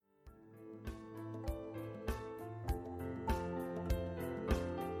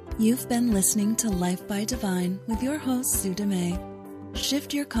You've been listening to Life by Divine with your host, Sue Demay.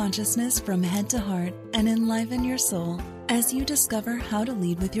 Shift your consciousness from head to heart and enliven your soul as you discover how to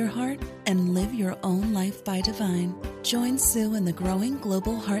lead with your heart and live your own life by divine. Join Sue in the growing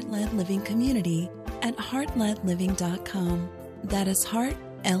global Heart-Led Living community at heartledliving.com. That is heart,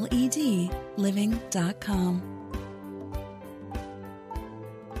 L-E-D, living.com.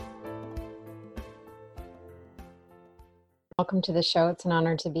 Welcome to the show. It's an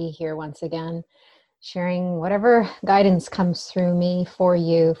honor to be here once again, sharing whatever guidance comes through me for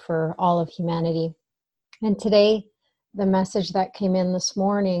you, for all of humanity. And today, the message that came in this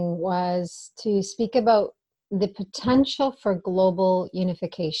morning was to speak about the potential for global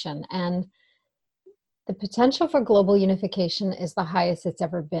unification. And the potential for global unification is the highest it's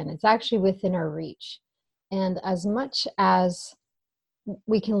ever been. It's actually within our reach. And as much as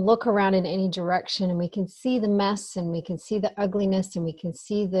we can look around in any direction and we can see the mess and we can see the ugliness and we can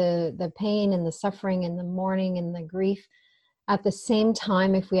see the pain and the suffering and the mourning and the grief. At the same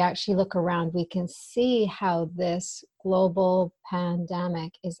time, if we actually look around, we can see how this global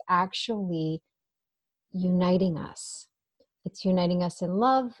pandemic is actually uniting us. It's uniting us in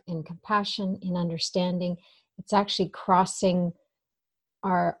love, in compassion, in understanding. It's actually crossing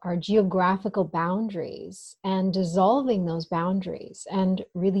our geographical boundaries and dissolving those boundaries and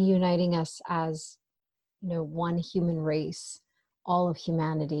really uniting us as, one human race, all of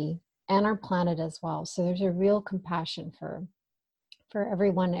humanity and our planet as well. So there's a real compassion for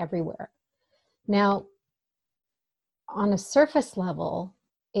everyone everywhere. Now, on a surface level,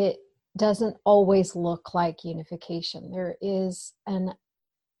 it doesn't always look like unification. There is an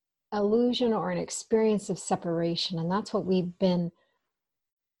illusion or an experience of separation, and that's what we've been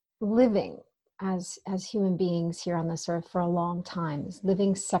living as human beings here on this earth for a long time, is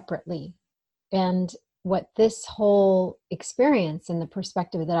living separately. And what this whole experience and the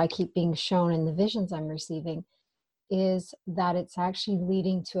perspective that I keep being shown in the visions I'm receiving is that it's actually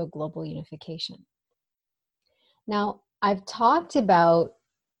leading to a global unification. Now, I've talked about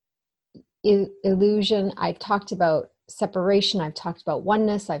illusion, I've talked about separation, I've talked about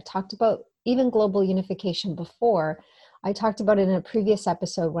oneness, I've talked about even global unification before. I talked about it in a previous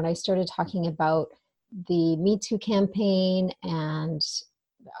episode when I started talking about the Me Too campaign and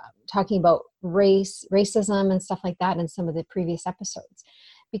talking about racism and stuff like that in some of the previous episodes.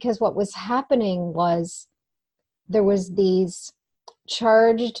 Because what was happening was there was these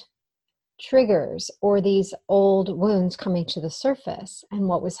charged triggers or these old wounds coming to the surface. And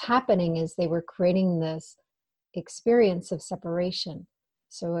what was happening is they were creating this experience of separation.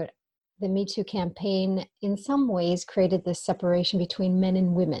 So the Me Too campaign in some ways created this separation between men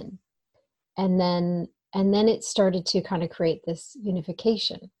and women. And then it started to kind of create this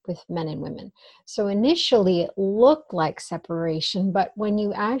unification with men and women. So initially it looked like separation, but when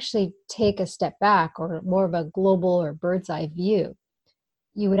you actually take a step back or more of a global or bird's eye view,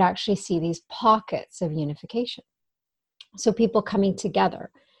 you would actually see these pockets of unification. So people coming together,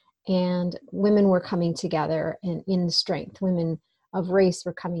 and women were coming together in strength. Women of race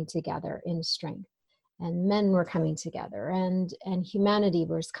were coming together in strength, and men were coming together, and humanity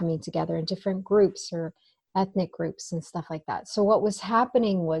was coming together in different groups or ethnic groups and stuff like that. So what was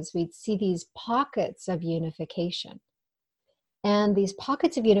happening was we'd see these pockets of unification, and these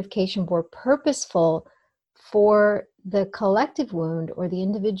pockets of unification were purposeful for the collective wound or the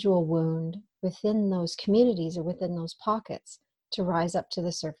individual wound within those communities or within those pockets to rise up to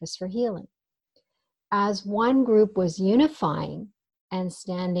the surface for healing. As one group was unifying and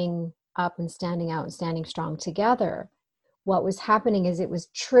standing up and standing out and standing strong together, what was happening is it was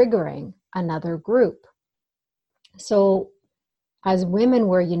triggering another group. So as women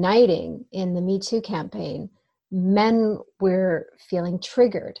were uniting in the Me Too campaign, men were feeling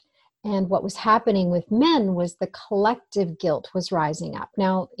triggered. And what was happening with men was the collective guilt was rising up.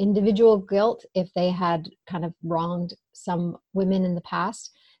 Now, individual guilt, if they had kind of wronged some women in the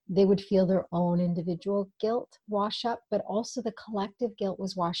past, they would feel their own individual guilt wash up, but also the collective guilt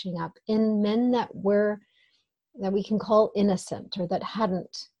was washing up in men that we can call innocent or that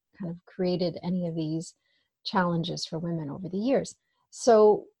hadn't kind of created any of these challenges for women over the years.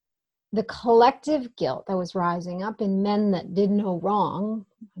 So the collective guilt that was rising up in men that did no wrong,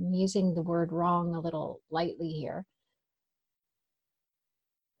 I'm using the word wrong a little lightly here,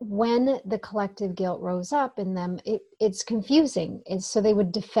 when the collective guilt rose up in them, it's confusing. So they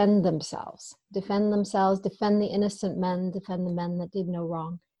would defend themselves, defend the innocent men, defend the men that did no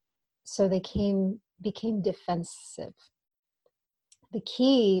wrong. So they became defensive. The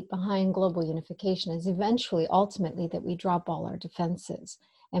key behind global unification is ultimately that we drop all our defenses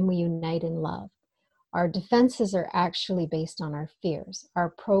and we unite in love. Our defenses are actually based on our fears, our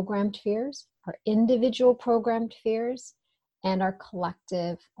programmed fears, our individual programmed fears, and our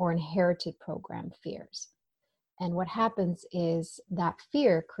collective or inherited programmed fears. And what happens is that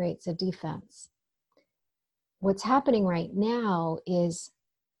fear creates a defense. What's happening right now is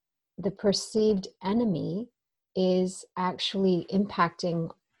the perceived enemy is actually impacting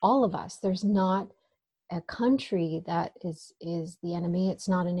all of us. There's not a country that is the enemy. It's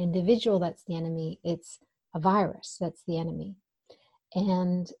not an individual that's the enemy. It's a virus that's the enemy.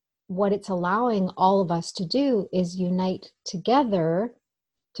 And what it's allowing all of us to do is unite together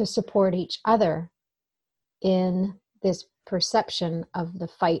to support each other in this perception of the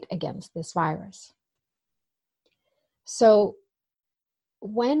fight against this virus. So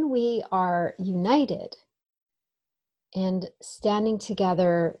when we are united and standing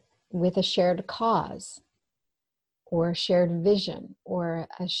together with a shared cause or a shared vision or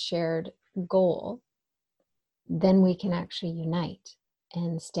a shared goal, then we can actually unite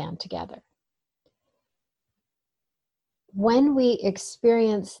and stand together. When we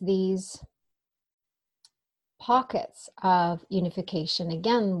experience these pockets of unification,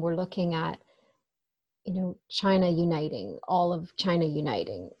 again, we're looking at, China uniting, all of China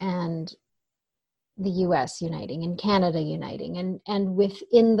uniting, and the US uniting, and Canada uniting, and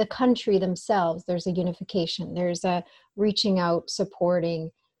within the country themselves, there's a unification, there's a reaching out,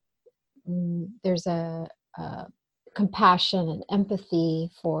 supporting, there's a compassion and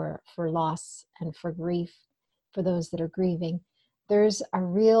empathy for loss and for grief, for those that are grieving. There's a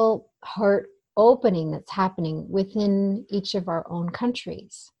real heart opening that's happening within each of our own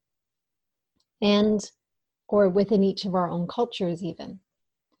countries, or within each of our own cultures even.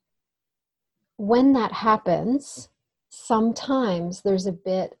 When that happens, sometimes there's a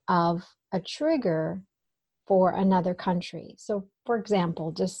bit of a trigger for another country. So, for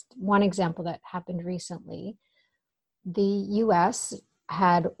example, just one example that happened recently, the US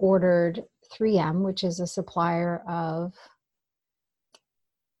had ordered 3M, which is a supplier of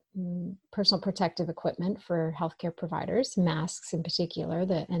personal protective equipment for healthcare providers, masks in particular,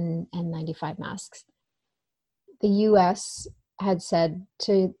 the N95 masks. The US had said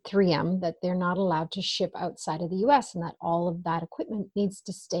to 3M that they're not allowed to ship outside of the US and that all of that equipment needs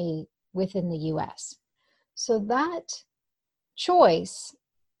to stay within the US. So that choice,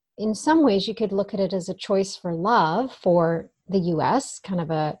 in some ways, you could look at it as a choice for love for the US, kind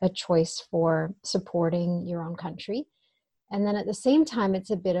of a choice for supporting your own country. And then at the same time, it's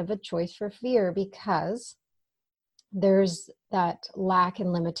a bit of a choice for fear, because there's that lack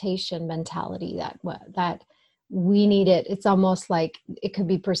and limitation mentality that we need it. It's almost like it could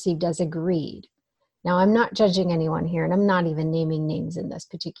be perceived as a greed. Now, I'm not judging anyone here, and I'm not even naming names in this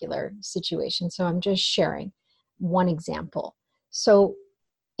particular situation. So I'm just sharing one example. So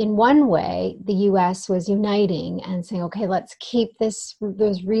in one way, the US was uniting and saying, okay, let's keep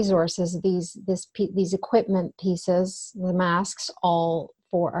those resources, these equipment pieces, the masks, all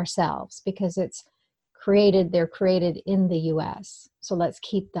for ourselves, because they're created in the US. So let's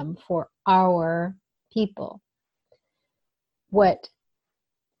keep them for our people. What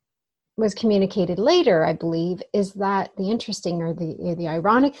was communicated later, I believe, is that the interesting or the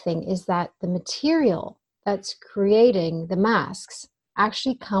ironic thing is that the material that's creating the masks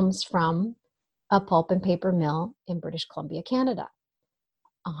actually comes from a pulp and paper mill in British Columbia, Canada.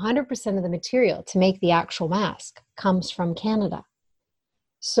 100% of the material to make the actual mask comes from Canada.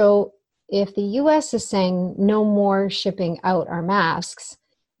 So if the US is saying no more shipping out our masks,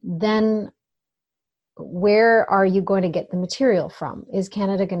 then where are you going to get the material from? Is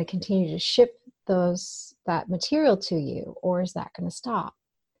Canada going to continue to ship that material to you, or is that going to stop?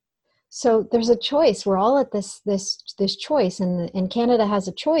 So there's a choice. We're all at this choice, and Canada has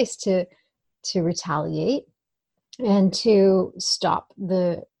a choice to retaliate and to stop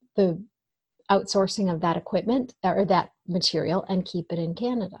the outsourcing of that equipment or that material and keep it in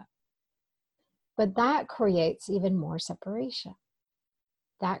Canada. But that creates even more separation.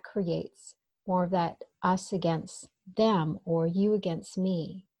 That creates more of that us against them or you against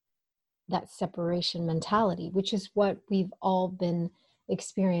me, that separation mentality, which is what we've all been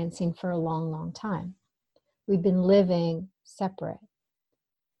experiencing for a long, long time. We've been living separate.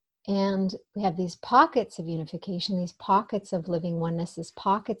 And we have these pockets of unification, these pockets of living oneness, these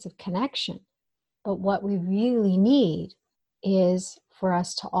pockets of connection. But what we really need is for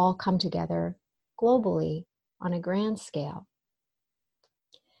us to all come together globally on a grand scale.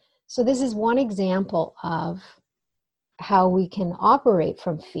 So this is one example of how we can operate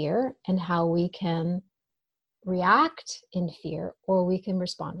from fear and how we can react in fear or we can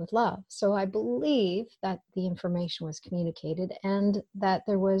respond with love. So I believe that the information was communicated and that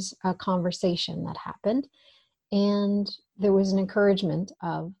there was a conversation that happened, and there was an encouragement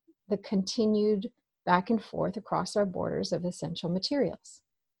of the continued back and forth across our borders of essential materials.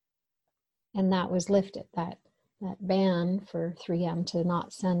 And that was lifted, that ban for 3M to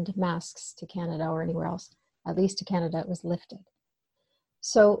not send masks to Canada or anywhere else, at least to Canada, it was lifted.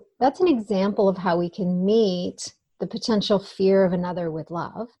 So that's an example of how we can meet the potential fear of another with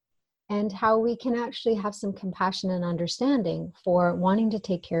love, and how we can actually have some compassion and understanding for wanting to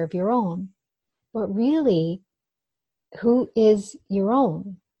take care of your own. But really, who is your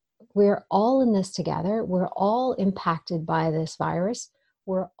own? We're all in this together. We're all impacted by this virus.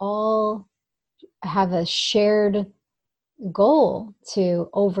 We're all have a shared goal to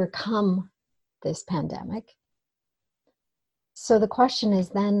overcome this pandemic. So the question is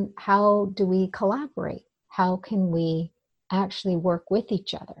then, how do we collaborate? How can we actually work with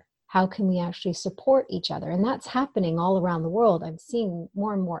each other? How can we actually support each other? And that's happening all around the world. I'm seeing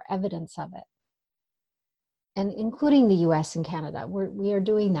more and more evidence of it. And including the US and Canada, we are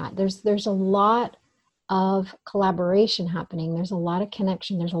doing that. There's a lot of collaboration happening. There's a lot of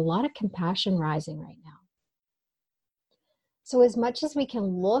connection. There's a lot of compassion rising right now. So as much as we can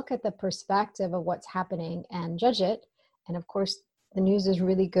look at the perspective of what's happening and judge it, and of course, the news is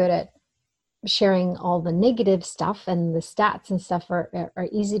really good at sharing all the negative stuff, and the stats and stuff are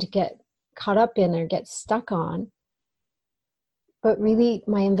easy to get caught up in or get stuck on. But really,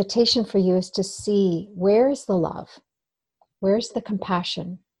 my invitation for you is to see, where is the love? Where's the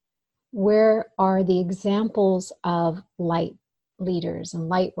compassion? Where are the examples of light leaders and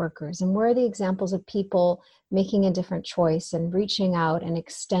light workers? And where are the examples of people making a different choice and reaching out and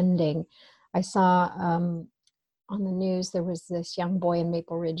extending? I saw on the news, there was this young boy in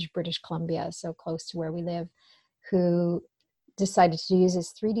Maple Ridge, British Columbia, so close to where we live, who decided to use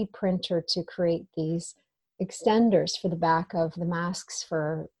his 3D printer to create these extenders for the back of the masks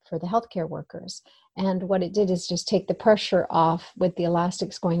for the healthcare workers. And what it did is just take the pressure off with the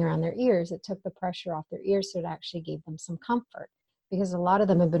elastics going around their ears. It took the pressure off their ears, so it actually gave them some comfort, because a lot of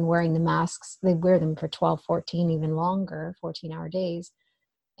them have been wearing the masks. They wear them for 12, 14, even longer, 14-hour days.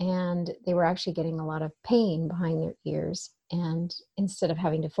 And they were actually getting a lot of pain behind their ears. And instead of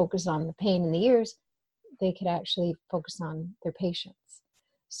having to focus on the pain in the ears, they could actually focus on their patients.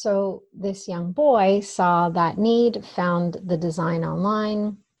 So this young boy saw that need, found the design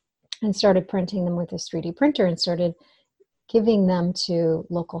online, and started printing them with his 3D printer and started giving them to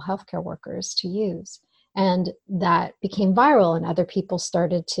local healthcare workers to use. And that became viral, and other people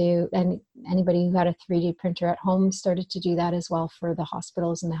started to, and anybody who had a 3D printer at home started to do that as well for the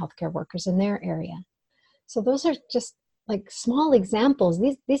hospitals and the healthcare workers in their area. So those are just like small examples.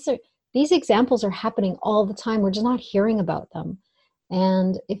 These examples are happening all the time. We're just not hearing about them.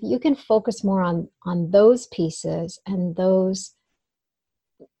 And if you can focus more on those pieces and those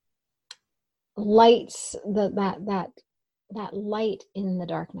lights, that light in the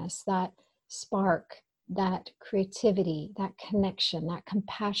darkness, that spark, that creativity, that connection, that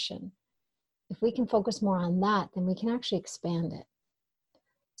compassion, if we can focus more on that, then we can actually expand it.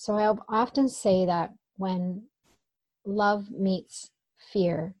 So I often say that when love meets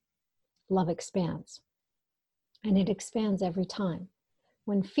fear, love expands. And it expands every time.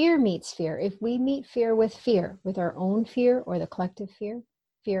 When fear meets fear, if we meet fear, with our own fear or the collective fear,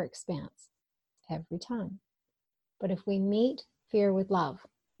 fear expands every time. But if we meet fear with love,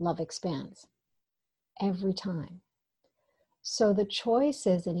 love expands every time. So the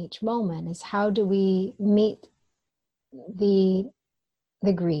choices in each moment is, how do we meet the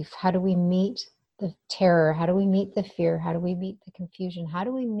grief? How do we meet the terror? How do we meet the fear? How do we meet the confusion? How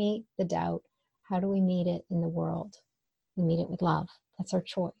do we meet the doubt? How do we meet it in the world? We meet it with love. That's our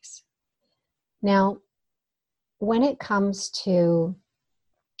choice. Now, when it comes to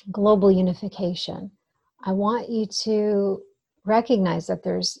global unification, I want you to recognize that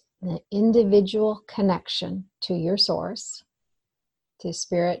there's an individual connection to your source, to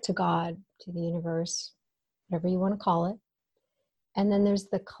spirit, to God, to the universe, whatever you want to call it. And then there's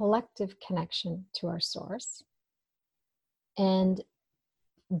the collective connection to our source. And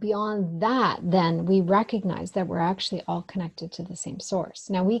beyond that, then we recognize that we're actually all connected to the same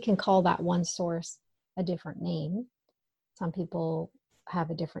source. Now, we can call that one source a different name. Some people have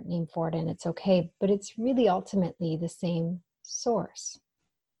a different name for it, and it's okay, but it's really ultimately the same source.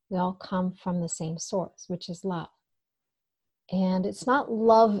 We all come from the same source, which is love. And it's not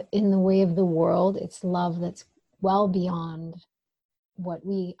love in the way of the world, it's love that's well beyond what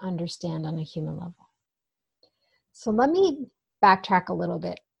we understand on a human level. So let me backtrack a little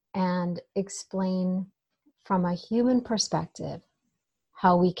bit and explain from a human perspective,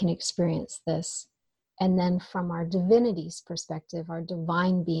 how we can experience this, and then from our divinity's perspective, our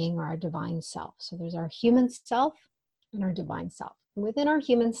divine being or our divine self. So there's our human self and our divine self. Within our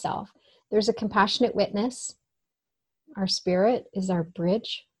human self, there's a compassionate witness. Our spirit is our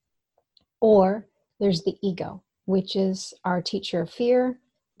bridge. Or there's the ego, which is our teacher of fear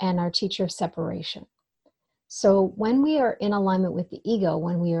and our teacher of separation. So when we are in alignment with the ego,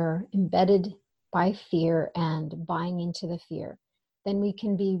 when we are embedded by fear and buying into the fear, then we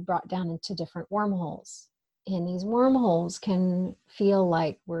can be brought down into different wormholes. And these wormholes can feel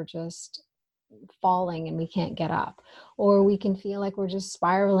like we're just falling and we can't get up. Or we can feel like we're just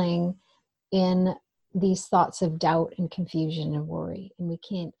spiraling in these thoughts of doubt and confusion and worry, and we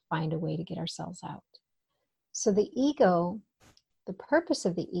can't find a way to get ourselves out. So the ego, the purpose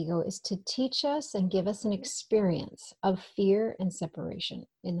of the ego is to teach us and give us an experience of fear and separation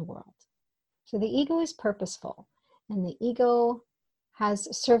in the world. So the ego is purposeful, and the ego has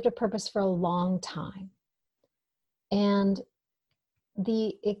served a purpose for a long time. And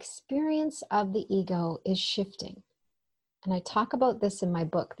the experience of the ego is shifting. And I talk about this in my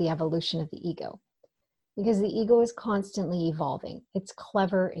book, The Evolution of the Ego, because the ego is constantly evolving. It's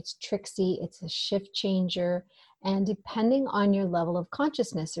clever, it's tricksy, it's a shift changer. And depending on your level of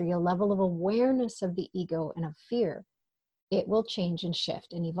consciousness or your level of awareness of the ego and of fear, it will change and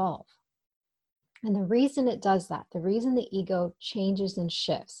shift and evolve. And the reason it does that, the reason the ego changes and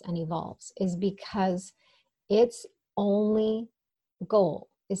shifts and evolves, is because its only goal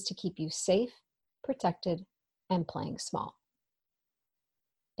is to keep you safe, protected, and playing small.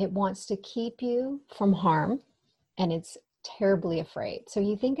 It wants to keep you from harm, and it's terribly afraid. So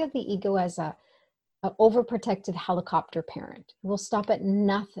you think of the ego as an overprotected helicopter parent who will stop at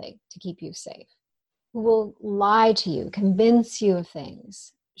nothing to keep you safe, who will lie to you, convince you of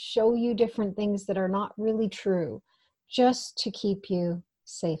things, show you different things that are not really true, just to keep you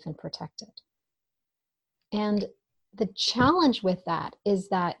safe and protected. And the challenge with that is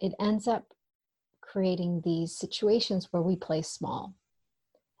that it ends up creating these situations where we play small.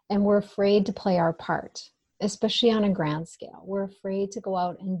 And we're afraid to play our part, especially on a grand scale. We're afraid to go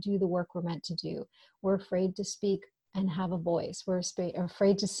out and do the work we're meant to do. We're afraid to speak and have a voice. We're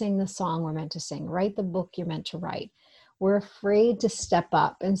afraid to sing the song we're meant to sing, write the book you're meant to write. We're afraid to step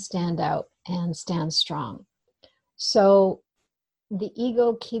up and stand out and stand strong. So the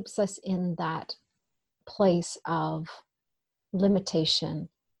ego keeps us in that place of limitation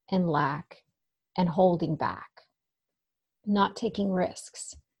and lack and holding back, not taking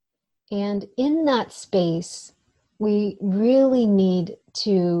risks. And in that space, we really need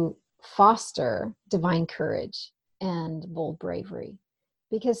to foster divine courage and bold bravery,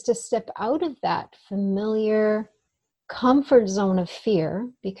 because to step out of that familiar comfort zone of fear,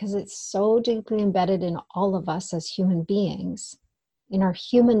 because it's so deeply embedded in all of us as human beings, in our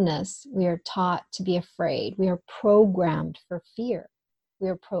humanness, we are taught to be afraid. We are programmed for fear. We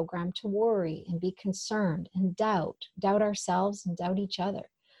are programmed to worry and be concerned and doubt ourselves and doubt each other.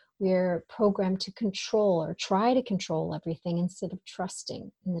 We're programmed to control or try to control everything instead of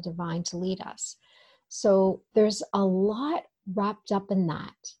trusting in the divine to lead us. So there's a lot wrapped up in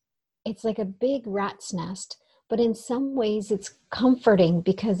that. It's like a big rat's nest, but in some ways it's comforting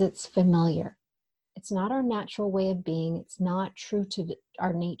because it's familiar. It's not our natural way of being. It's not true to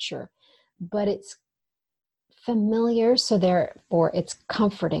our nature, but it's familiar, so therefore it's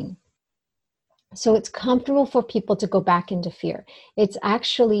comforting. So it's comfortable for people to go back into fear. It's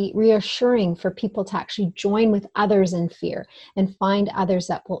actually reassuring for people to actually join with others in fear and find others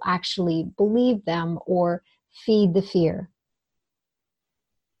that will actually believe them or feed the fear.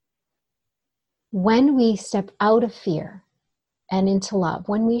 When we step out of fear and into love,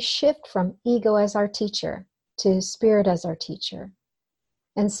 when we shift from ego as our teacher to spirit as our teacher,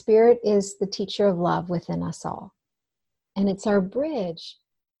 and spirit is the teacher of love within us all, and it's our bridge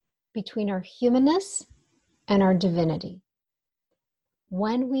between our humanness and our divinity.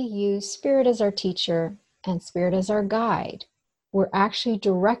 When we use spirit as our teacher and spirit as our guide, we're actually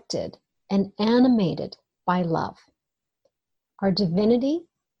directed and animated by love. Our divinity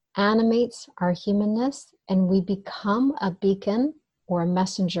animates our humanness, and we become a beacon or a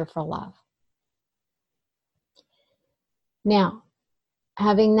messenger for love. Now,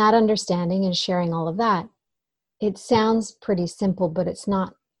 having that understanding and sharing all of that, it sounds pretty simple, but it's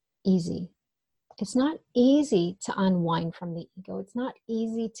not easy. It's not easy to unwind from the ego. It's not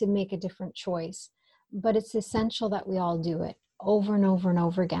easy to make a different choice, but it's essential that we all do it over and over and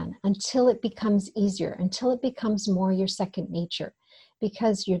over again until it becomes easier, until it becomes more your second nature.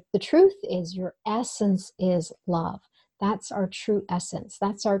 Because the truth is, your essence is love. That's our true essence.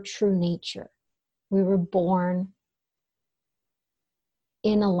 That's our true nature. We were born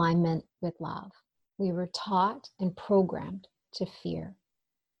in alignment with love. We were taught and programmed to fear.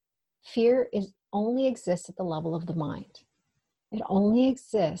 Fear only exists at the level of the mind. It only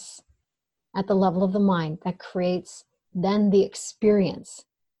exists at the level of the mind that creates then the experience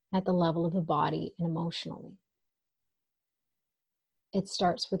at the level of the body and emotionally. It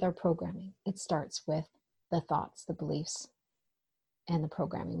starts with our programming. It starts with the thoughts, the beliefs, and the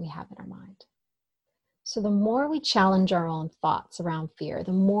programming we have in our mind. So the more we challenge our own thoughts around fear,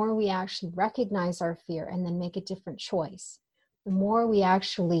 the more we actually recognize our fear and then make a different choice, the more we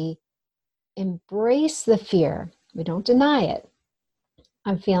actually embrace the fear. We don't deny it.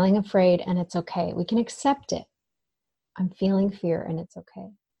 I'm feeling afraid and it's okay. We can accept it. I'm feeling fear and it's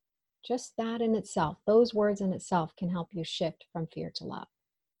okay. Just that in itself, those words in itself can help you shift from fear to love.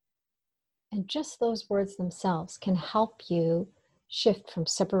 And just those words themselves can help you shift from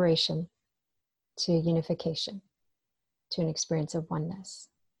separation to unification, to an experience of oneness,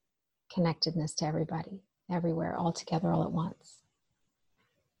 connectedness to everybody, everywhere, all together, all at once.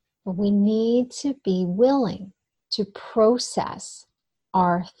 But we need to be willing to process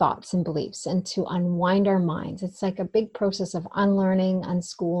our thoughts and beliefs and to unwind our minds. It's like a big process of unlearning,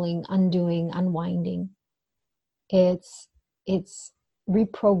 unschooling, undoing, unwinding. It's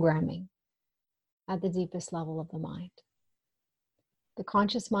reprogramming at the deepest level of the mind. The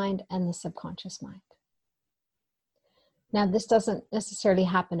conscious mind and the subconscious mind. Now, this doesn't necessarily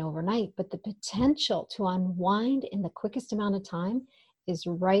happen overnight, but the potential to unwind in the quickest amount of time is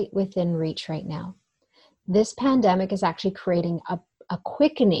right within reach right now. This pandemic is actually creating a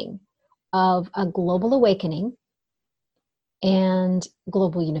quickening of a global awakening and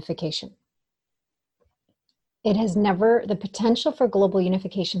global unification. The potential for global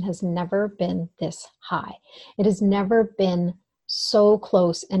unification has never been this high. It has never been so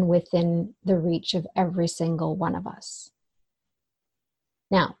close and within the reach of every single one of us.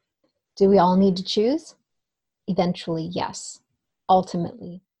 Now, do we all need to choose? Eventually, yes.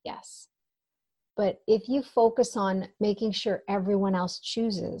 Ultimately, yes. But if you focus on making sure everyone else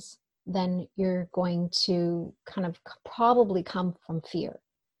chooses, then you're going to kind of probably come from fear.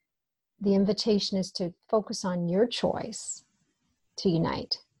 The invitation is to focus on your choice to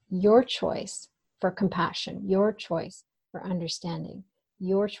unite, your choice for compassion, your choice for understanding,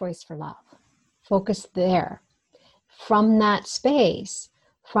 your choice for love. Focus there. From that space,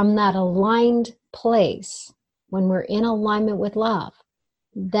 from that aligned place, when we're in alignment with love,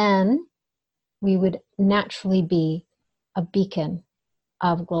 then we would naturally be a beacon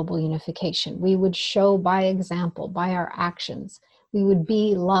of global unification. We would show by example, by our actions. We would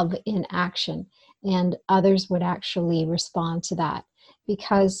be love in action, and others would actually respond to that,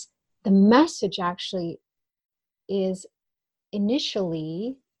 because the message actually is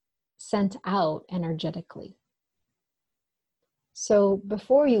initially sent out energetically. So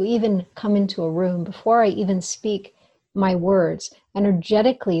before you even come into a room, before I even speak my words,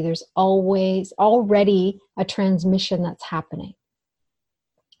 energetically, there's already a transmission that's happening.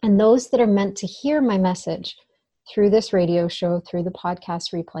 And those that are meant to hear my message through this radio show, through the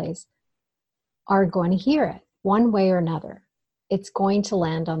podcast replays, are going to hear it one way or another. It's going to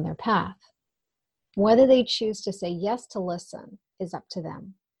land on their path. Whether they choose to say yes to listen is up to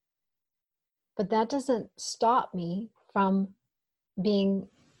them. But that doesn't stop me from being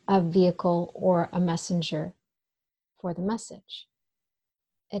a vehicle or a messenger for the message.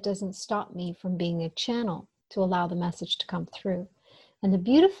 It doesn't stop me from being a channel to allow the message to come through. And the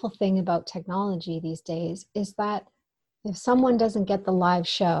beautiful thing about technology these days is that if someone doesn't get the live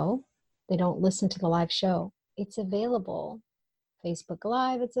show, they don't listen to the live show, it's available. Facebook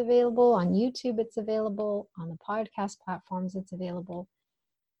Live, it's available. On YouTube, it's available. On the podcast platforms, it's available.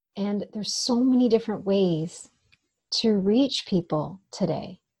 And there's so many different ways to reach people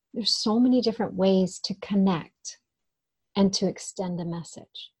today. There's so many different ways to connect and to extend a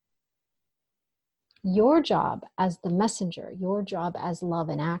message. Your job as the messenger, your job as love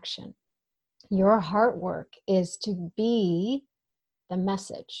in action, your heart work is to be the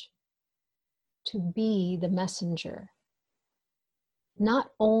message, to be the messenger.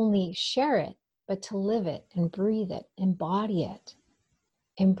 Not only share it, but to live it and breathe it, embody it,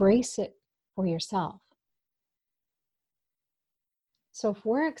 embrace it for yourself. So if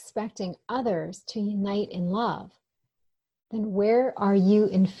we're expecting others to unite in love, then where are you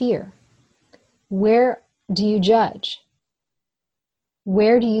in fear? Where do you judge?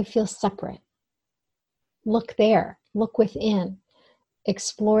 Where do you feel separate? Look there, look within,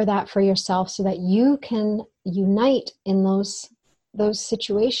 explore that for yourself so that you can unite in those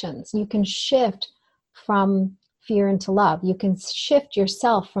situations. You can shift from fear into love. You can shift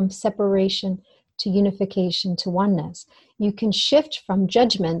yourself from separation to unification to oneness. You can shift from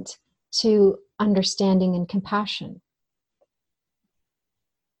judgment to understanding and compassion.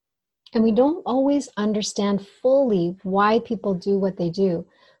 And we don't always understand fully why people do what they do,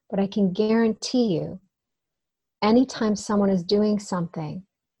 but I can guarantee you, anytime someone is doing something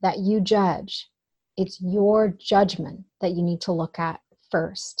that you judge, it's your judgment that you need to look at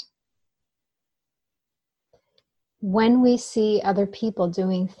first. When we see other people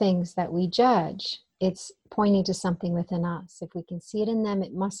doing things that we judge, it's pointing to something within us. If we can see it in them,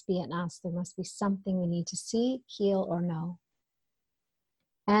 it must be in us. There must be something we need to see, heal, or know.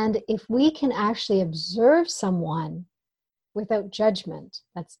 And if we can actually observe someone without judgment,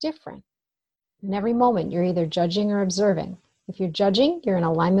 that's different. In every moment, you're either judging or observing. If you're judging, you're in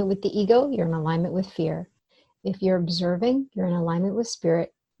alignment with the ego, you're in alignment with fear. If you're observing, you're in alignment with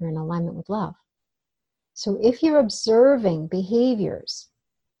spirit, you're in alignment with love. So if you're observing behaviors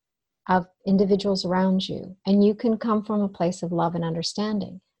of individuals around you, and you can come from a place of love and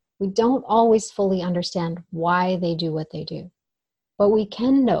understanding, we don't always fully understand why they do what they do. But we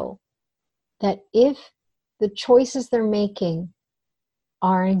can know that if the choices they're making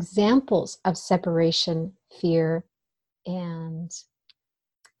are examples of separation, fear, and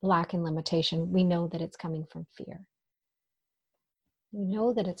lack and limitation, we know that it's coming from fear. We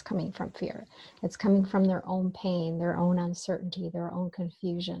know that it's coming from fear. It's coming from their own pain, their own uncertainty, their own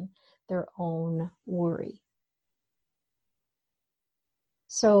confusion, their own worry.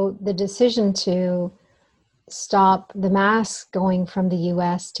 So the decision to stop the masks going from the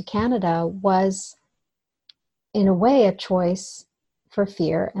US to Canada was, in a way, a choice for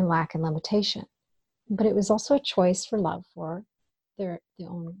fear and lack and limitation. But it was also a choice for love for their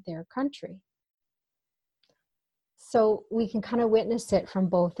country. So we can kind of witness it from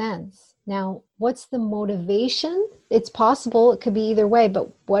both ends. Now, what's the motivation? It's possible it could be either way, but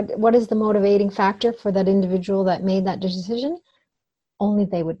what is the motivating factor for that individual that made that decision? Only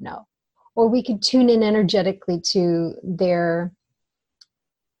they would know. Or we could tune in energetically to their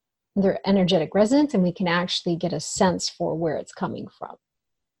energetic resonance, and we can actually get a sense for where it's coming from.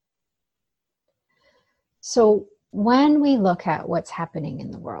 So when we look at what's happening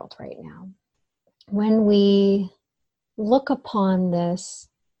in the world right now, when we look upon this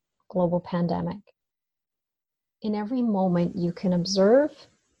global pandemic, in every moment you can observe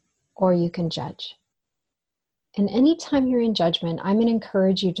or you can judge. And anytime you're in judgment, I'm going to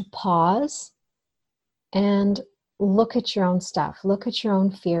encourage you to pause and look at your own stuff. Look at your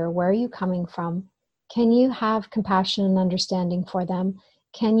own fear. Where are you coming from? Can you have compassion and understanding for them?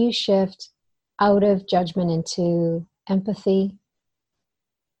 Can you shift out of judgment into empathy?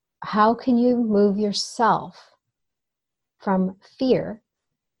 How can you move yourself from fear?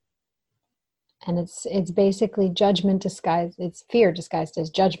 And it's basically judgment disguised, it's fear disguised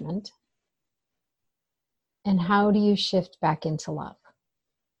as judgment. And how do you shift back into love?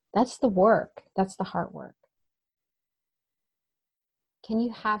 That's the work. That's the heart work. Can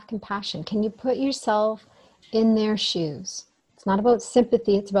you have compassion? Can you put yourself in their shoes? It's not about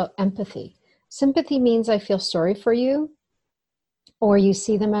sympathy, it's about empathy. Sympathy means I feel sorry for you, or you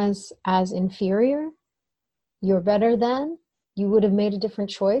see them as inferior, you're better than, you would have made a different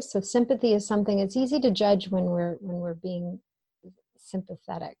choice. So sympathy is something, it's easy to judge when we're being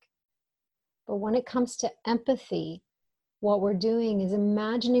sympathetic. But when it comes to empathy, what we're doing is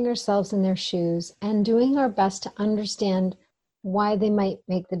imagining ourselves in their shoes and doing our best to understand why they might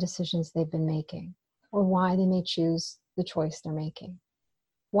make the decisions they've been making, or why they may choose the choice they're making.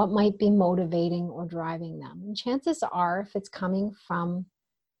 What might be motivating or driving them. And chances are, if it's coming from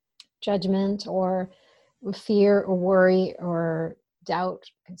judgment or fear or worry or doubt,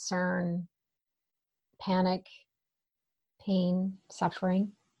 concern, panic, pain,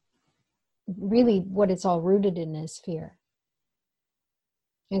 suffering, really what it's all rooted in is fear.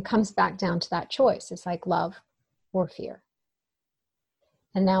 And it comes back down to that choice. It's like love or fear.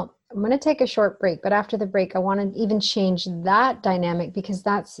 And now I'm going to take a short break, but after the break, I want to even change that dynamic, because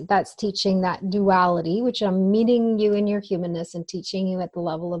that's teaching that duality, which I'm meeting you in your humanness and teaching you at the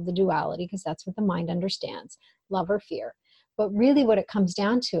level of the duality, because that's what the mind understands, love or fear. But really what it comes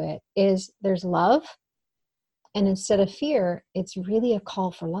down to it is there's love, and instead of fear, it's really a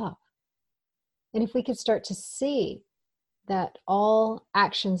call for love. And if we could start to see that all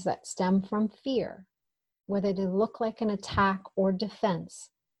actions that stem from fear, whether they look like an attack or defense,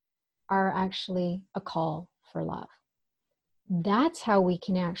 are actually a call for love. That's how we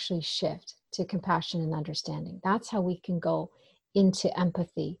can actually shift to compassion and understanding. That's how we can go into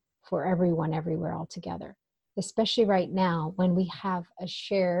empathy for everyone, everywhere, all together. Especially right now when we have a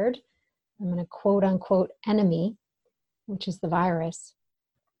shared, I'm going to quote unquote, enemy, which is the virus.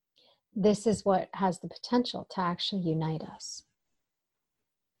 this is what has the potential to actually unite us.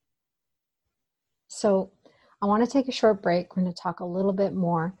 So I want to take a short break. We're going to talk a little bit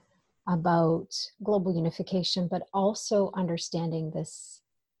more about global unification, but also understanding this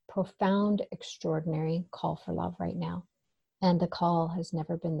profound, extraordinary call for love right now. And the call has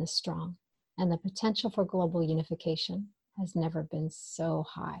never been this strong. And the potential for global unification has never been so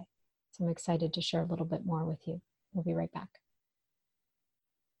high. So I'm excited to share a little bit more with you. We'll be right back.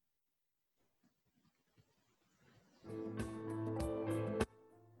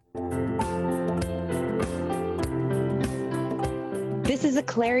 This is a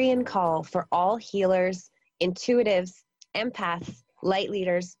clarion call for all healers, intuitives, empaths, light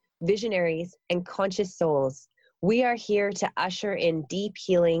leaders, visionaries, and conscious souls. We are here to usher in deep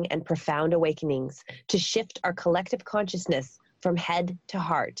healing and profound awakenings, to shift our collective consciousness from head to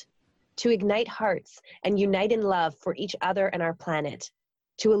heart, to ignite hearts and unite in love for each other and our planet,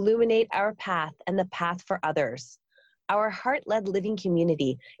 to illuminate our path and the path for others. Our heart-led living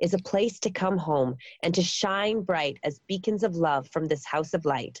community is a place to come home and to shine bright as beacons of love from this house of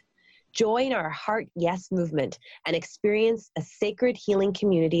light. Join our Heart Yes movement and experience a sacred healing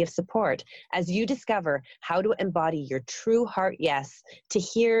community of support as you discover how to embody your true heart yes, to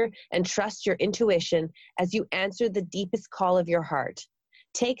hear and trust your intuition as you answer the deepest call of your heart.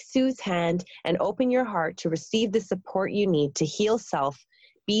 Take Sue's hand and open your heart to receive the support you need to heal self,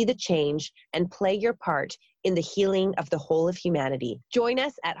 be the change, and play your part in the healing of the whole of humanity. Join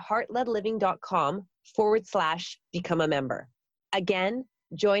us at heartledliving.com/become a member. Again,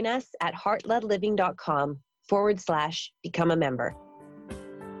 join us at heartledliving.com/become a member.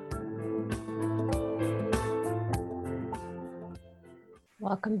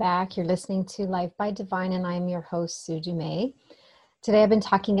 Welcome back. You're listening to Life by Divine, and I'm your host, Sue Dumais. Today I've been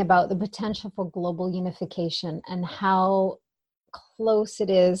talking about the potential for global unification and how close it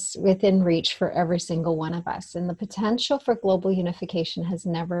is within reach for every single one of us. And the potential for global unification has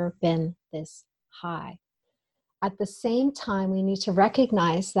never been this high. At the same time, we need to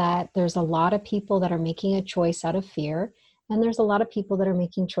recognize that there's a lot of people that are making a choice out of fear, and there's a lot of people that are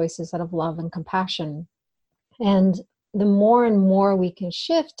making choices out of love and compassion. And the more and more we can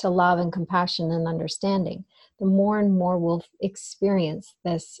shift to love and compassion and understanding, the more and more we'll experience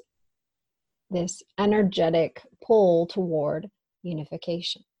this energetic pull toward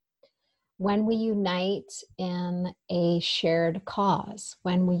unification. When we unite in a shared cause,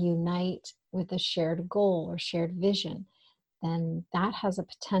 when we unite with a shared goal or shared vision, then that has a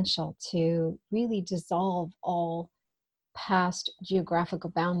potential to really dissolve all past geographical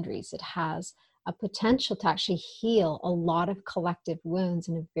boundaries. It has a potential to actually heal a lot of collective wounds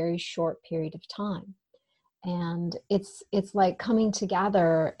in a very short period of time. And it's like coming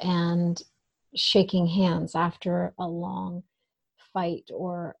together and shaking hands after a long fight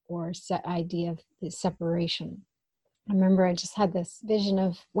or idea of separation. I remember I just had this vision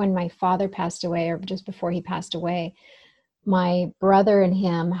of when my father passed away, or just before he passed away, my brother and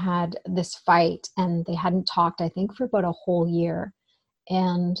him had this fight, and they hadn't talked, I think, for about a whole year.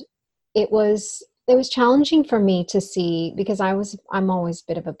 And it was challenging for me to see, because I'm always a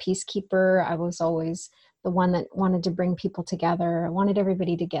bit of a peacekeeper. I was always the one that wanted to bring people together. I wanted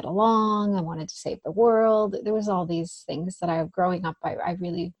everybody to get along. I wanted to save the world. There was all these things that growing up, I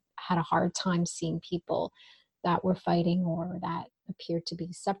really had a hard time seeing people that were fighting or that appeared to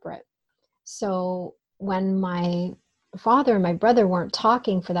be separate. So when my father and my brother weren't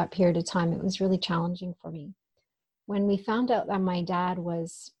talking for that period of time, it was really challenging for me. When we found out that my dad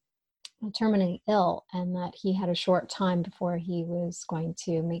was terminally ill and that he had a short time before he was going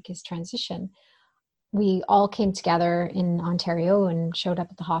to make his transition, we all came together in Ontario and showed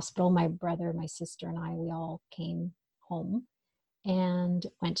up at the hospital. My brother, my sister, and I, we all came home and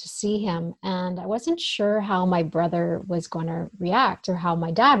went to see him. And I wasn't sure how my brother was going to react, or how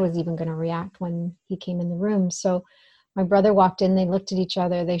my dad was even going to react when he came in the room. So my brother walked in, they looked at each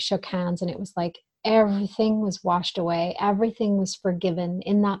other, they shook hands, and it was like everything was washed away. Everything was forgiven.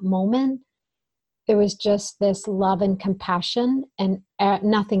 In that moment, there was just this love and compassion, and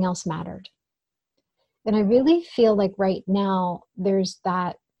nothing else mattered. And I really feel like right now there's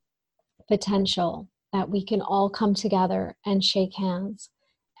that potential that we can all come together and shake hands.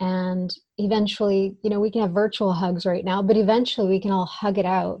 And eventually, we can have virtual hugs right now, but eventually we can all hug it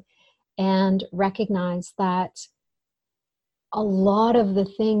out and recognize that a lot of the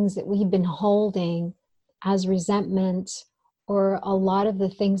things that we've been holding as resentment, or a lot of the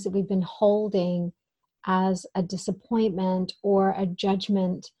things that we've been holding as a disappointment or a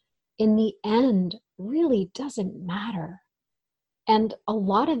judgment, in the end really doesn't matter. And a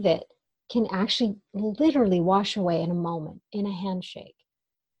lot of it can actually literally wash away in a moment, in a handshake.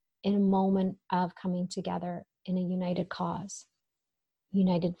 in a moment of coming together in a united cause,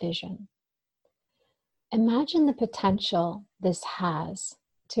 united vision. Imagine the potential this has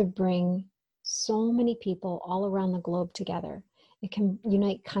to bring so many people all around the globe together. It can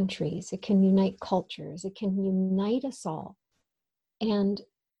unite countries, it can unite cultures, it can unite us all. And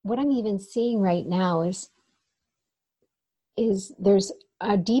what I'm even seeing right now is there's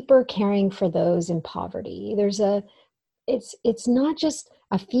a deeper caring for those in poverty. It's not just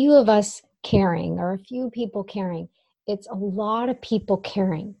a few of us caring or a few people caring. It's a lot of people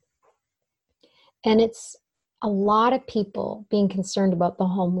caring. And it's a lot of people being concerned about the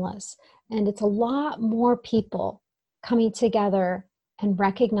homeless. And it's a lot more people coming together and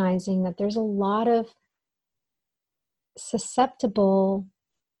recognizing that there's a lot of susceptible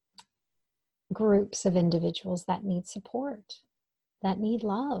groups of individuals that need support, that need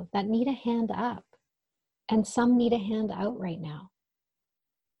love, that need a hand up. And some need a hand out right now.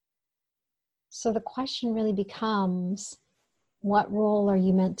 So the question really becomes, what role are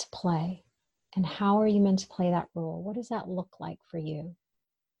you meant to play? And how are you meant to play that role? What does that look like for you?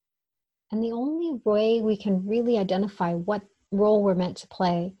 And the only way we can really identify what role we're meant to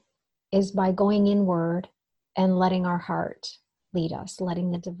play is by going inward and letting our heart lead us,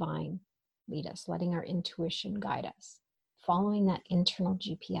 letting the divine lead us, letting our intuition guide us, following that internal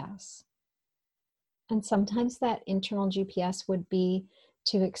GPS. And sometimes that internal GPS would be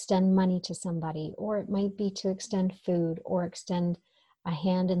to extend money to somebody, or it might be to extend food, or extend a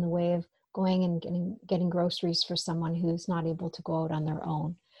hand in the way of going and getting groceries for someone who's not able to go out on their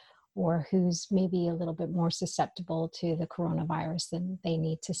own, or who's maybe a little bit more susceptible to the coronavirus and they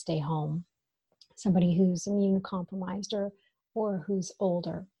need to stay home. Somebody who's immune compromised or who's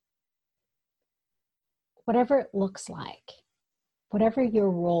older. Whatever it looks like, whatever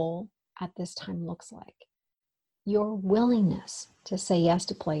your role at this time looks like, your willingness to say yes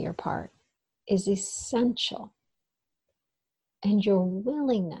to play your part is essential. And your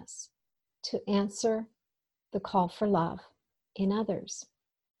willingness to answer the call for love in others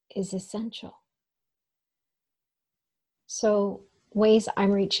is essential. So ways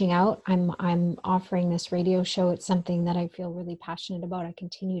I'm reaching out, I'm offering this radio show. It's something that I feel really passionate about. I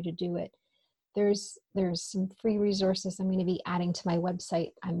continue to do it. There's some free resources I'm going to be adding to my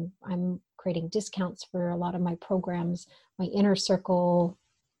website. I'm creating discounts for a lot of my programs. My Inner Circle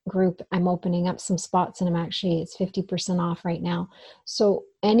group, I'm opening up some spots, and it's 50% off right now. So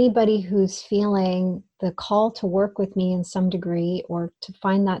anybody who's feeling the call to work with me in some degree, or to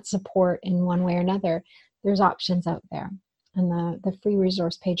find that support in one way or another, there's options out there. And the free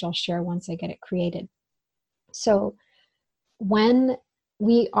resource page I'll share once I get it created. So when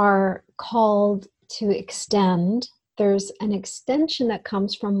we are called to extend, there's an extension that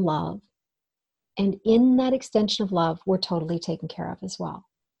comes from love. And in that extension of love, we're totally taken care of as well.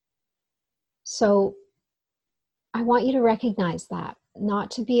 So I want you to recognize that,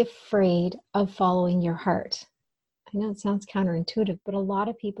 not to be afraid of following your heart. I know it sounds counterintuitive, but a lot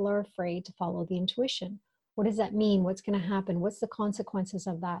of people are afraid to follow the intuition. What does that mean? What's going to happen? What's the consequences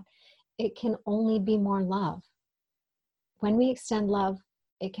of that? It can only be more love. When we extend love,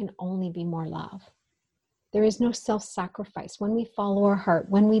 it can only be more love. There is no self-sacrifice. When we follow our heart,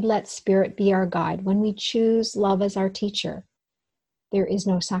 when we let spirit be our guide, when we choose love as our teacher, there is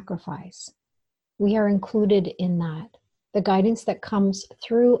no sacrifice. We are included in that. The guidance that comes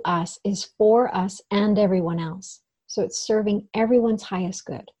through us is for us and everyone else. So it's serving everyone's highest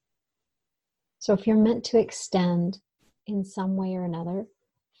good. So if you're meant to extend in some way or another,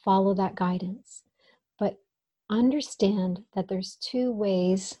 follow that guidance. But understand that there's two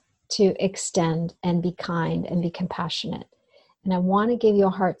ways to extend and be kind and be compassionate. And I want to give you a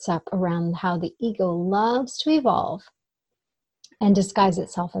hearts up around how the ego loves to evolve and disguise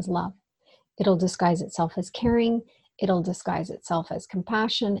itself as love. It'll disguise itself as caring. It'll disguise itself as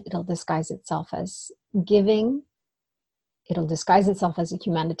compassion. It'll disguise itself as giving. It'll disguise itself as a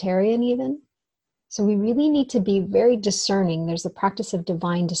humanitarian even. So we really need to be very discerning. There's a practice of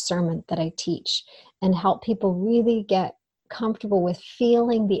divine discernment that I teach and help people really get comfortable with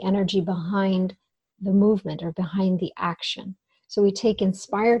feeling the energy behind the movement or behind the action. So we take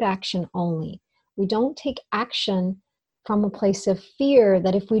inspired action only. We don't take action from a place of fear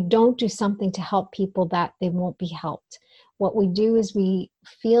that if we don't do something to help people that they won't be helped. What we do is we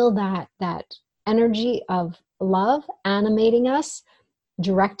feel that energy of love animating us,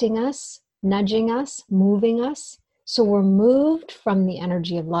 directing us, nudging us, moving us. So we're moved from the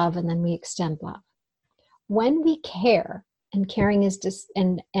energy of love, and then we extend love. When we care, and caring is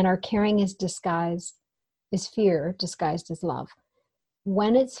and our caring is fear disguised as love.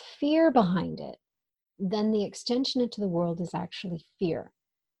 When it's fear behind it, then the extension into the world is actually fear.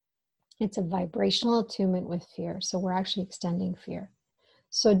 It's a vibrational attunement with fear. So we're actually extending fear.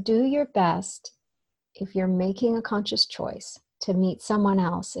 So do your best, if you're making a conscious choice to meet someone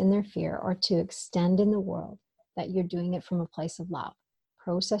else in their fear or to extend in the world, that you're doing it from a place of love.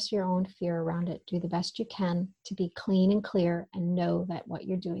 Process your own fear around it. Do the best you can to be clean and clear, and know that what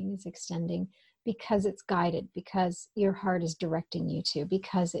you're doing is extending because it's guided, because your heart is directing you to,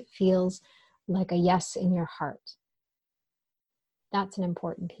 because it feels like a yes in your heart. That's an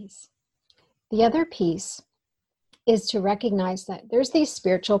important piece. The other piece is to recognize that there's these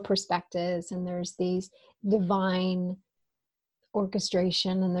spiritual perspectives and there's these divine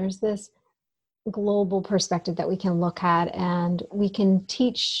orchestration and there's this global perspective that we can look at and we can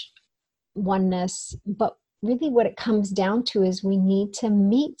teach oneness, but really what it comes down to is we need to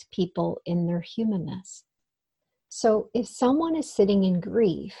meet people in their humanness. So if someone is sitting in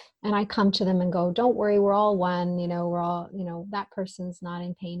grief and I come to them and go, don't worry, we're all one, we're all, that person's not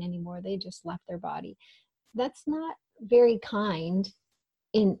in pain anymore. They just left their body. That's not very kind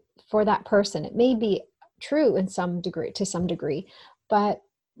for that person. It may be true to some degree, but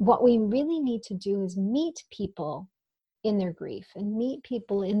what we really need to do is meet people in their grief and meet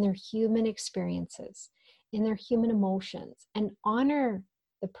people in their human experiences, in their human emotions, and honor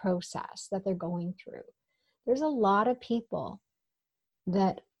the process that they're going through. There's a lot of people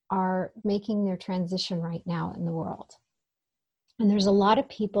that are making their transition right now in the world. And there's a lot of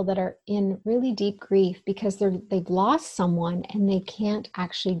people that are in really deep grief because they've lost someone and they can't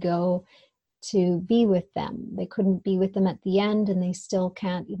actually go to be with them. They couldn't be with them at the end, and they still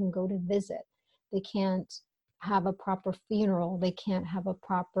can't even go to visit. They can't have a proper funeral. They can't have a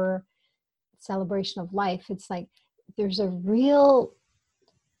proper celebration of life. It's like there's a real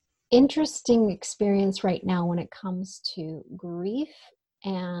interesting experience right now when it comes to grief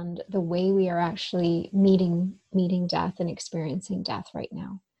and the way we are actually meeting death and experiencing death right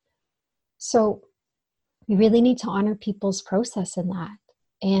now. So we really need to honor people's process in that.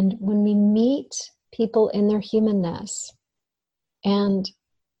 And when we meet people in their humanness and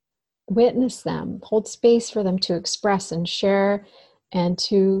witness them, hold space for them to express and share and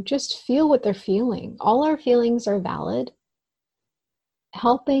to just feel what they're feeling. All our feelings are valid.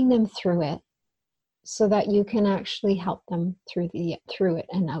 Helping them through it so that you can actually help them through it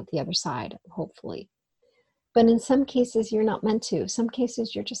and out the other side, hopefully. But in some cases, you're not meant to. Some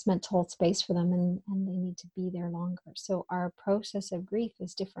cases, you're just meant to hold space for them and they need to be there longer. So our process of grief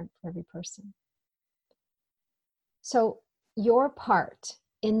is different for every person. So your part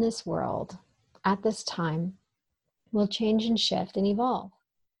in this world at this time will change and shift and evolve.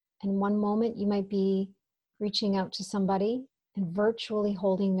 And one moment you might be reaching out to somebody and virtually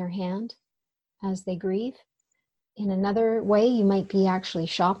holding their hand as they grieve. In another way, you might be actually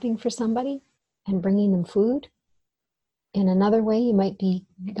shopping for somebody and bringing them food. In another way, you might be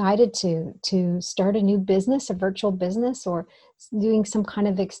guided to start a new business, a virtual business, or doing some kind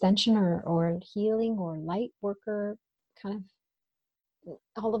of extension or healing or light worker kind of.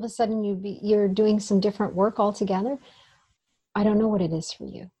 All of a sudden, you're doing some different work altogether. I don't know what it is for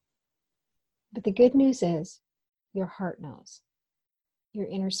you. But the good news is your heart knows. Your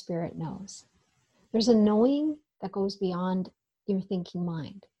inner spirit knows. There's a knowing that goes beyond your thinking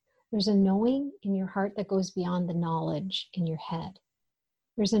mind. There's a knowing in your heart that goes beyond the knowledge in your head.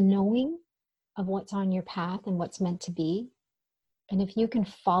 There's a knowing of what's on your path and what's meant to be. And if you can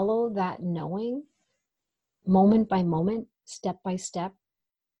follow that knowing moment by moment, step by step,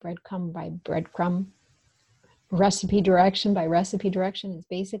 breadcrumb by breadcrumb, recipe direction by recipe direction, it's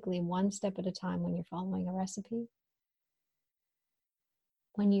basically one step at a time when you're following a recipe.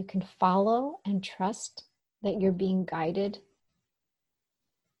 When you can follow and trust that you're being guided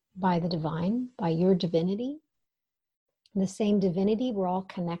by the divine, by your divinity, the same divinity we're all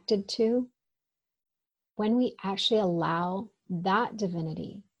connected to, when we actually allow that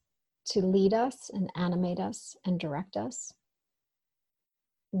divinity to lead us and animate us and direct us,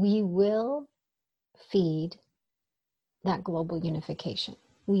 we will feed that global unification.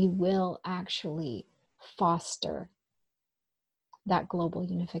 We will actually foster that global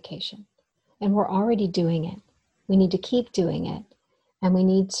unification. And we're already doing it. We need to keep doing it. And we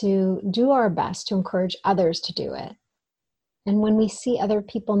need to do our best to encourage others to do it. And when we see other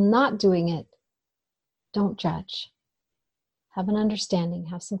people not doing it, don't judge. Have an understanding,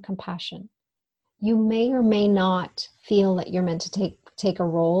 have some compassion. You may or may not feel that you're meant to take a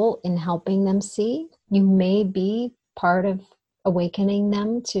role in helping them see. You may be part of awakening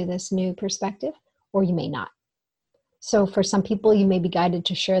them to this new perspective, or you may not. So for some people, you may be guided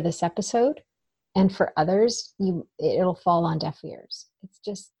to share this episode, and for others, it'll fall on deaf ears. It's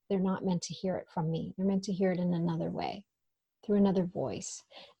just, they're not meant to hear it from me. They're meant to hear it in another way. through another voice.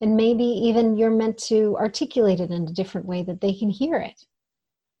 And maybe even you're meant to articulate it in a different way that they can hear it.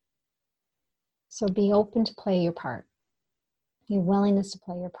 So be open to play your part. Your willingness to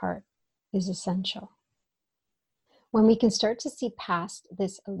play your part is essential. When we can start to see past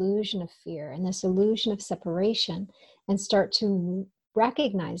this illusion of fear and this illusion of separation and start to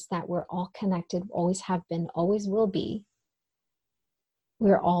recognize that we're all connected, always have been, always will be.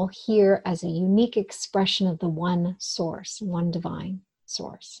 We're all here as a unique expression of the one source, one divine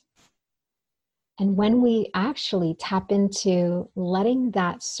source. And when we actually tap into letting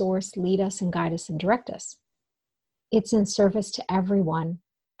that source lead us and guide us and direct us, it's in service to everyone,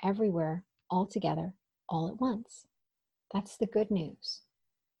 everywhere, all together, all at once. That's the good news.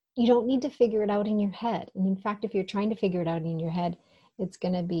 You don't need to figure it out in your head. And in fact, if you're trying to figure it out in your head,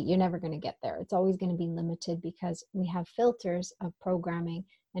 you're never going to get there. It's always going to be limited because we have filters of programming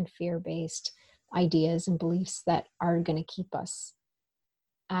and fear-based ideas and beliefs that are going to keep us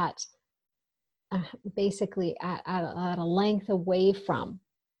at basically at a length away from,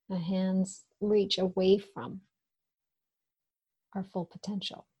 a hand's reach away from our full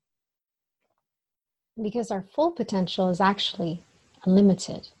potential. Because our full potential is actually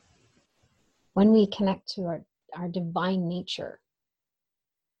unlimited. When we connect to our divine nature,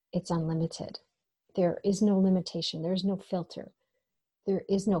 it's unlimited. There is no limitation. There is no filter. There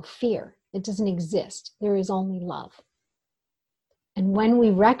is no fear. It doesn't exist. There is only love. And when we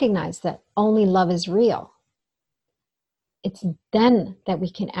recognize that only love is real, it's then that we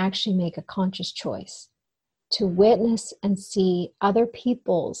can actually make a conscious choice to witness and see other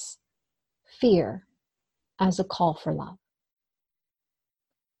people's fear as a call for love.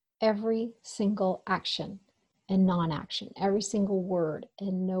 Every single action and non-action, every single word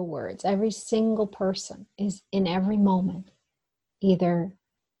and no words, every single person is in every moment either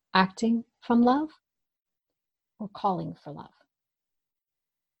acting from love or calling for love.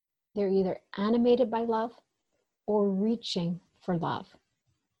 They're either animated by love or reaching for love.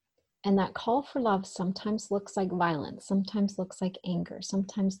 And that call for love sometimes looks like violence, sometimes looks like anger,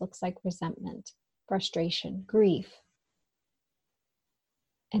 sometimes looks like resentment, frustration, grief.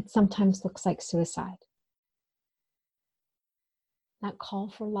 And sometimes looks like suicide. That call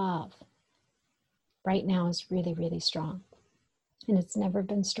for love right now is really, really strong. And it's never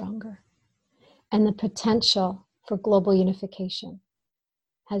been stronger. And the potential for global unification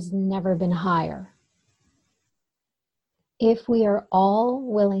has never been higher. If we are all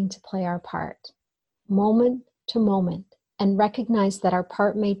willing to play our part, moment to moment, and recognize that our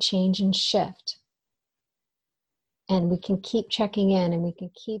part may change and shift, and we can keep checking in, and we can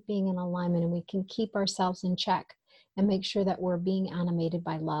keep being in alignment, and we can keep ourselves in check, and make sure that we're being animated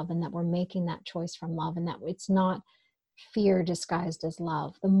by love, and that we're making that choice from love, and that it's not fear disguised as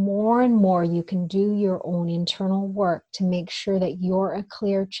love. The more and more you can do your own internal work to make sure that you're a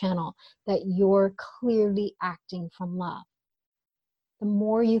clear channel, that you're clearly acting from love, the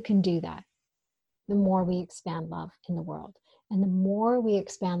more you can do that, the more we expand love in the world. And the more we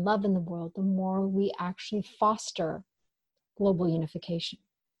expand love in the world, the more we actually foster global unification.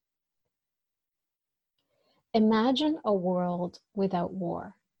 Imagine a world without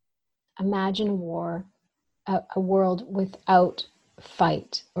war. Imagine a world without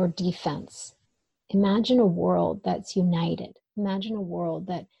fight or defense. Imagine a world that's united. Imagine a world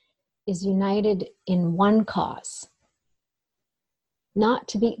that is united in one cause. Not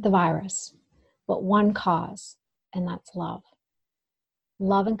to beat the virus, but one cause, and that's love.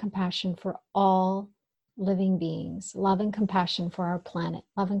 Love and compassion for all living beings. Love and compassion for our planet.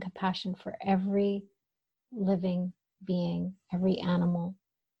 Love and compassion for every living being, every animal,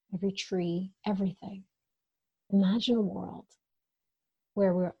 every tree, everything. Imagine a world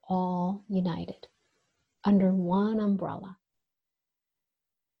where we're all united under one umbrella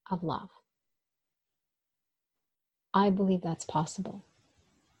of love. I believe that's possible.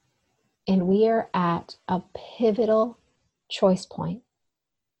 And we are at a pivotal choice point.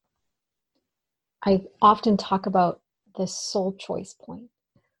 I often talk about the soul choice point.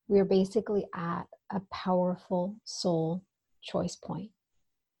 We are basically at a powerful soul choice point.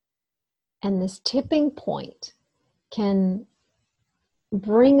 And this tipping point can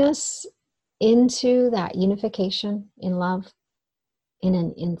bring us into that unification in love in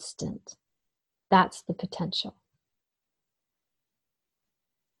an instant. That's the potential.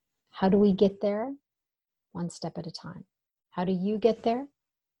 How do we get there? One step at a time. How do you get there?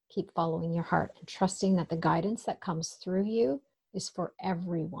 Keep following your heart and trusting that the guidance that comes through you is for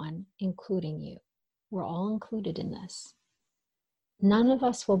everyone, including you. We're all included in this. None of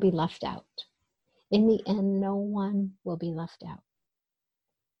us will be left out. In the end, no one will be left out.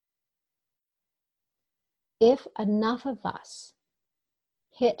 if enough of us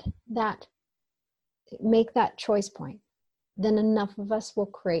make that choice point, then enough of us will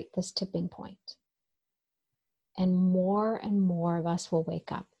create this tipping point. And more of us will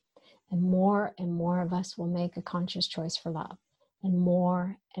wake up. And more of us will make a conscious choice for love. And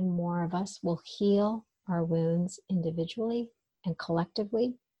more of us will heal our wounds individually and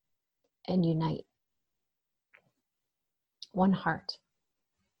collectively and unite. One heart,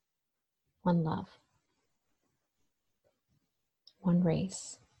 one love, one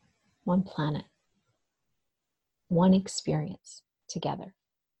race, one planet, one experience together.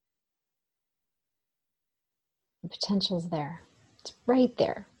 The potential's there. It's right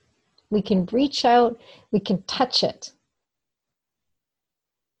there. We can reach out, we can touch it.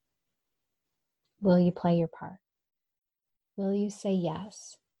 Will you play your part? Will you say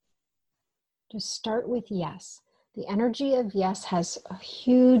yes? Just start with yes. The energy of yes has a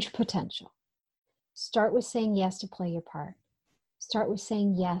huge potential. Start with saying yes to play your part. Start with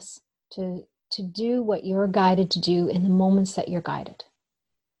saying yes to do what you're guided to do in the moments that you're guided.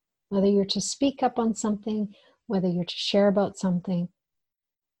 Whether you're to speak up on something, whether you're to share about something,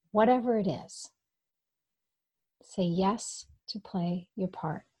 whatever it is, say yes to play your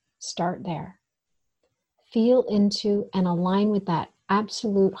part. Start there. Feel into and align with that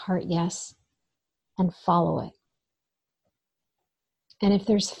absolute heart yes and follow it. And if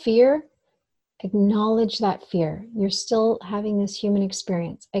there's fear, acknowledge that fear. You're still having this human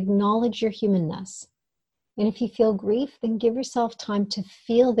experience. Acknowledge your humanness. And if you feel grief, then give yourself time to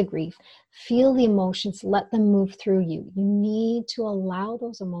feel the grief. Feel the emotions. Let them move through you. You need to allow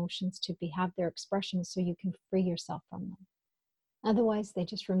those emotions to have their expression so you can free yourself from them. Otherwise, they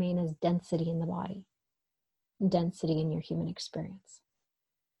just remain as density in the body, density in your human experience.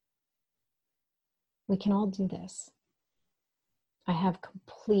 We can all do this. I have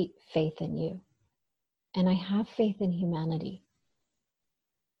complete faith in you. And I have faith in humanity.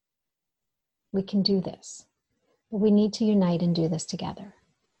 We can do this. But we need to unite and do this together.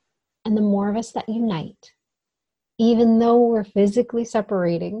 And the more of us that unite, even though we're physically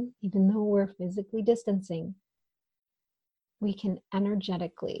separating, even though we're physically distancing, we can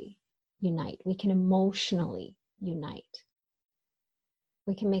energetically unite. We can emotionally unite.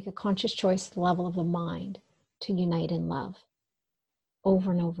 We can make a conscious choice at the level of the mind to unite in love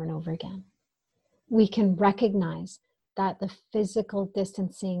over and over and over again. We can recognize that the physical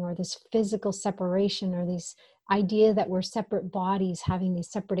distancing or this physical separation or this idea that we're separate bodies having these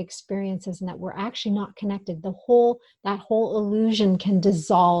separate experiences and that we're actually not connected, that whole illusion can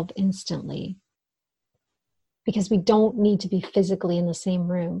dissolve instantly. Because we don't need to be physically in the same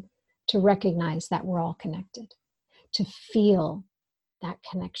room to recognize that we're all connected, to feel that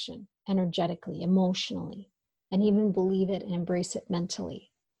connection energetically, emotionally, and even believe it and embrace it mentally,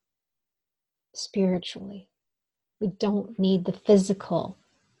 spiritually. We don't need the physical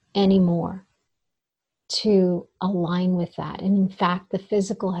anymore to align with that. And in fact, the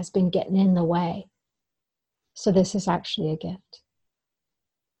physical has been getting in the way. So this is actually a gift.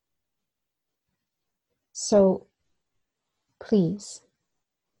 So please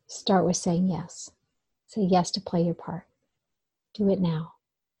start with saying yes. Say yes to play your part. Do it now.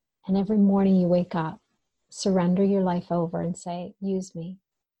 And every morning you wake up, surrender your life over and say, use me,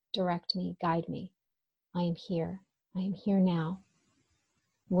 direct me, guide me. I am here. I am here now,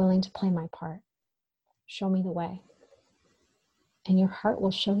 willing to play my part. Show me the way. And your heart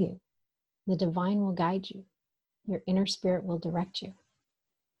will show you. The divine will guide you. Your inner spirit will direct you.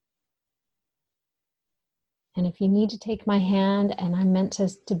 And if you need to take my hand and I'm meant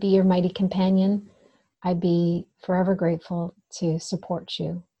to be your mighty companion, I'd be forever grateful to support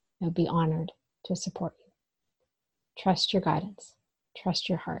you. I'd be honored to support you. Trust your guidance. Trust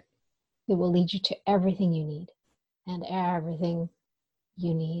your heart. It will lead you to everything you need. And everything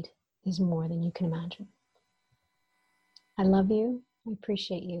you need is more than you can imagine. I love you. I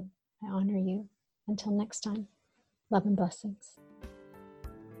appreciate you. I honor you. Until next time, love and blessings.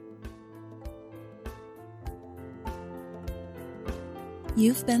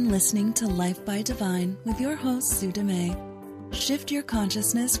 You've been listening to Life by Divine with your host, Sue Dumais. Shift your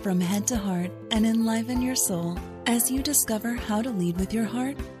consciousness from head to heart and enliven your soul as you discover how to lead with your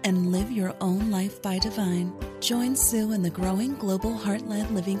heart and live your own life by divine. Join Sue in the growing global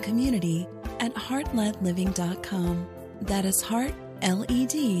Heart-Led Living community at heartledliving.com. That is heart,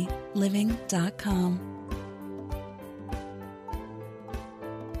 L-E-D, living.com.